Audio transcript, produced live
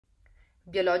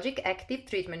Biologic active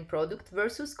treatment product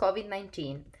versus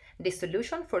COVID-19. The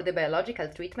solution for the biological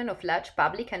treatment of large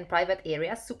public and private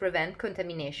areas to prevent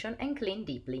contamination and clean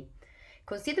deeply.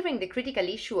 Considering the critical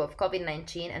issue of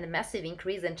COVID-19 and a massive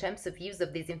increase in terms of use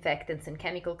of disinfectants and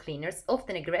chemical cleaners,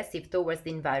 often aggressive towards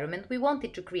the environment, we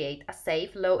wanted to create a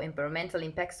safe, low environmental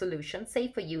impact solution,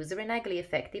 safe for user and highly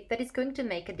effective that is going to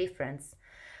make a difference.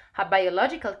 A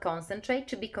biological concentrate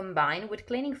to be combined with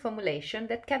cleaning formulation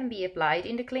that can be applied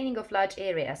in the cleaning of large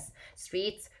areas,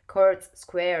 streets, courts,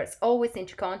 squares, always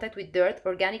into contact with dirt,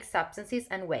 organic substances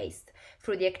and waste.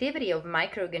 Through the activity of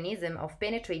microorganisms of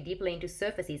penetrate deeply into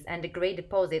surfaces and degrade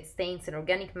deposits, stains and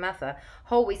organic matter,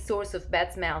 always source of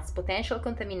bad smells, potential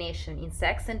contamination,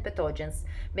 insects and pathogens,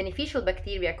 beneficial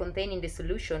bacteria contained in the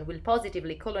solution will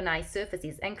positively colonize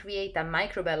surfaces and create a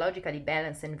microbiologically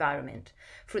balanced environment.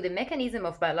 Through the mechanism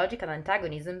of biological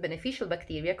antagonism, beneficial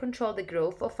bacteria control the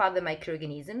growth of other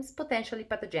microorganisms potentially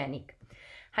pathogenic.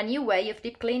 A new way of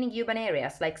deep cleaning urban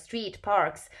areas like streets,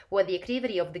 parks, where the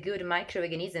activity of the good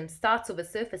microorganisms starts over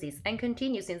surfaces and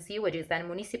continues in sewages and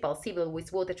municipal civil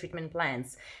wastewater treatment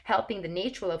plants, helping the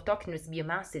natural autochthonous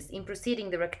biomasses in proceeding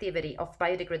their activity of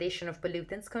biodegradation of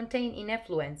pollutants contained in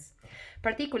effluents.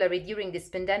 Particularly during this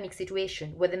pandemic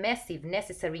situation, where the massive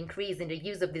necessary increase in the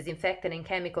use of disinfectant and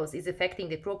chemicals is affecting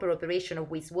the proper operation of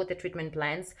wastewater treatment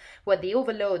plants, where the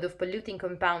overload of polluting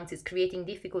compounds is creating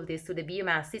difficulties to the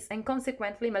biomasses and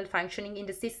consequently malfunctioning in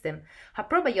the system. A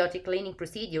probiotic cleaning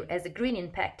procedure has a green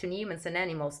impact on humans and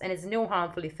animals and has no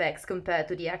harmful effects compared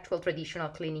to the actual traditional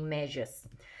cleaning measures.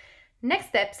 Next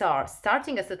steps are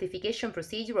starting a certification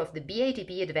procedure of the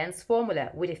BATP Advanced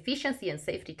Formula with efficiency and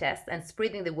safety tests and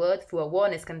spreading the word through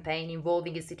awareness campaign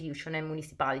involving institutions and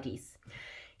municipalities.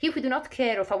 If we do not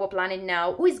care of our planet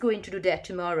now, who is going to do that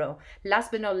tomorrow?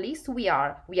 Last but not least, we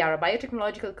are. We are a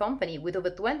biotechnological company with over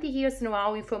 20 years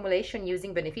know-how in formulation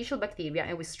using beneficial bacteria,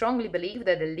 and we strongly believe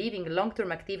that the living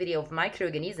long-term activity of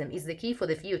microorganisms is the key for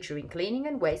the future in cleaning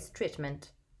and waste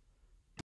treatment.